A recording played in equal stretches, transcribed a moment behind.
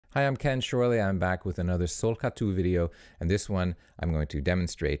Hi, I'm Ken Shorley. I'm back with another Solkattu video, and this one I'm going to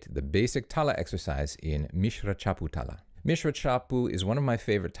demonstrate the basic Tala exercise in Mishra Chapu Tala. Mishra Chapu is one of my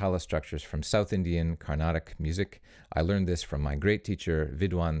favorite Tala structures from South Indian Carnatic music. I learned this from my great teacher,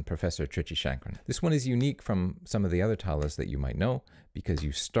 Vidwan Professor Trichy Sankaran. This one is unique from some of the other Talas that you might know because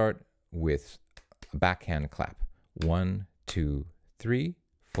you start with a backhand clap. 1, 2, 3,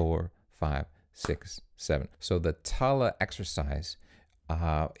 4, 5, 6, 7. So the Tala exercise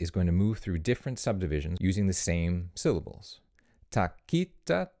is going to move through different subdivisions using the same syllables.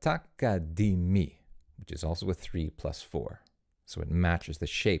 Takita takadimi, which is also a 3 plus 4. So it matches the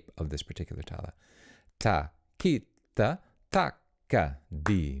shape of this particular Tala. Takita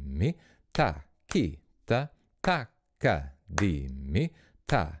takadimi, takita takadimi,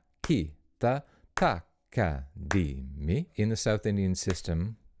 takita takadimi. In the South Indian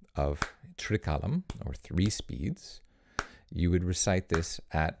system of Trikalam, or 3 speeds, you would recite this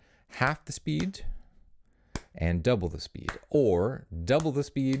at half the speed and double the speed, or double the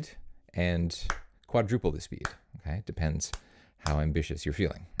speed and quadruple the speed. Okay, depends how ambitious you're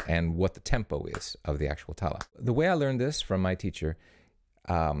feeling and what the tempo is of the actual Tala. The way I learned this from my teacher,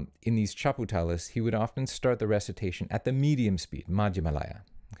 in these Chapu Talas, he would often start the recitation at the medium speed, Madhyamalaya.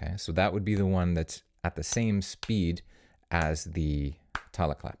 Okay, so that would be the one that's at the same speed as the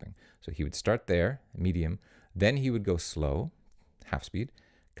Tala clapping. So he would start there, medium, then he would go slow, half speed,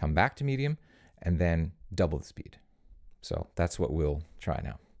 come back to medium, and then double the speed. So that's what we'll try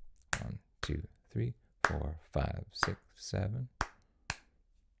now. 1, 2, 3, 4, 5, 6, 7.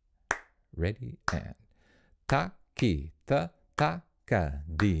 Ready, and takita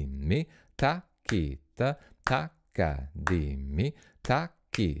takadimi, takita takadimi,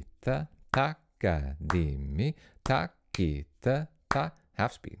 takita takadimi, takita ta,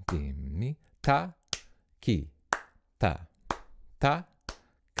 half speed, dimi, ta, ki, ta,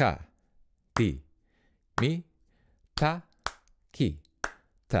 ka, di, mi, ta, ki,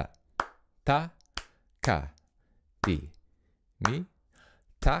 ta, ka, di, mi,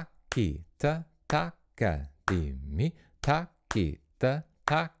 ta, ki, ta, ka, di, mi, ta, ki, ta,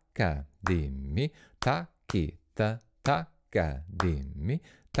 ka, di, mi, ta, ki, ta, ka, di, mi,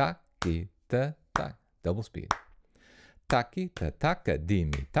 ta, ki, ta, double speed. Takita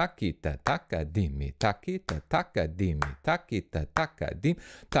takadimi, takita takadimi, takita takadimi, takita takadim,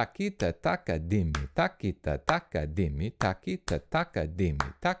 takita takadimi, takita takadimi, takita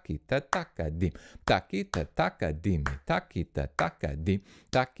takadimi, takita takadim, takita takadimi, takita takadim,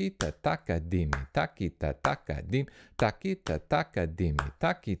 takita takadimi, takita takadim, takita takadimi,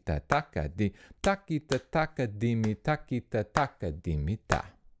 takita takadim, takita takadimi, takita takadimi ta.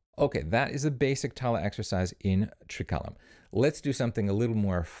 Okay, that is the basic Tala exercise in Trikalam. Let's do something a little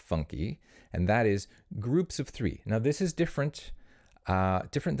more funky, and that is groups of 3. Now, this is different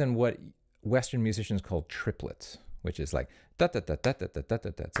than what Western musicians call triplets, which is like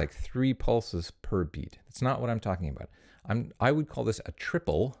da-da-da-da-da-da-da-da. It's like 3 pulses per beat. That's not what I'm talking about. I would call this a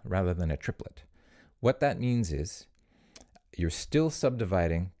triple rather than a triplet. What that means is you're still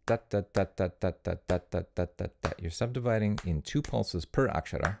subdividing da-da-da-da-da-da-da-da-da-da. You're subdividing in 2 pulses per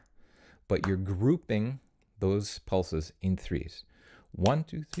akshara, but you're grouping those pulses in 3s. 1,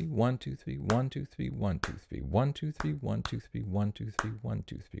 2, 3, 1, 2, 3, 1, 2, 3, 1, 2, 3, 1, 2, 3, 1, 2, 3, 1, 2, 3, 1,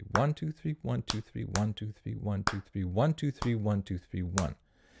 2, 3, 1, 2, 3, 1, 2, 3, 1, 2, 3, 1, 2, 3, 1, 2, 3, 1, 2, 3, 1.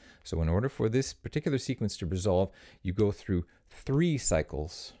 So in order for this particular sequence to resolve, you go through 3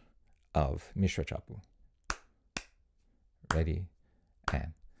 cycles of Mishra Chapu. Ready?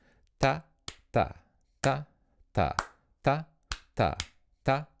 And ta ta ta ta ta ta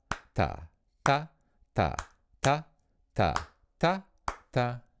ta ta ta ta ta ta ta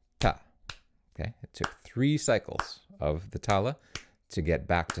ta ta. Okay, it took 3 cycles of the Tala to get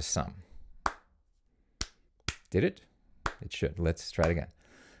back to some. Did it? It should. Let's try it again.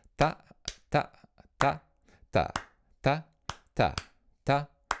 Ta ta ta ta ta ta ta ta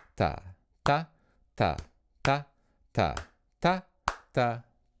ta ta ta ta ta ta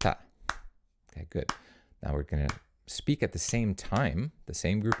ta. Okay, good. Now we're going to speak at the same time, the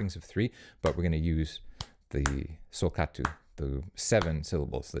same groupings of 3, but we're going to use the Solkattu, the 7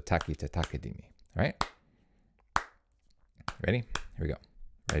 syllables, the takita takadimi. All right? Ready? Here we go.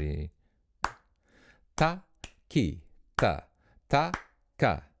 Ready? Ta ki ta ta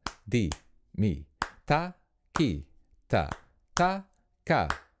ka di mi ta ki ta ta ka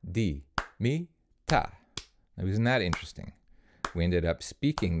di mi ta. Now, isn't that interesting? We ended up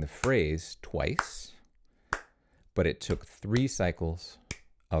speaking the phrase twice, but it took 3 cycles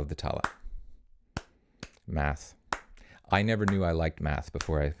of the Tala. Math. I never knew I liked math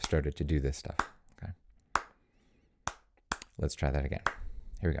before I started to do this stuff. Okay. Let's try that again.